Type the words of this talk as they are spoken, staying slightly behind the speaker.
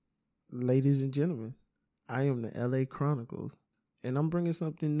Ladies and gentlemen, I am the LA Chronicles, and I'm bringing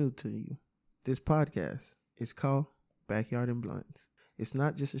something new to you. This podcast is called Backyard and Blunts. It's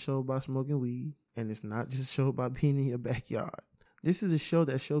not just a show about smoking weed, and it's not just a show about being in your backyard. This is a show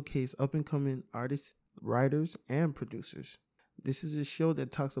that showcases up-and-coming artists, writers, and producers. This is a show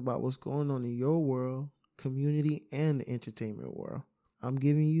that talks about what's going on in your world, community, and the entertainment world. I'm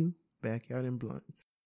giving you Backyard and Blunts.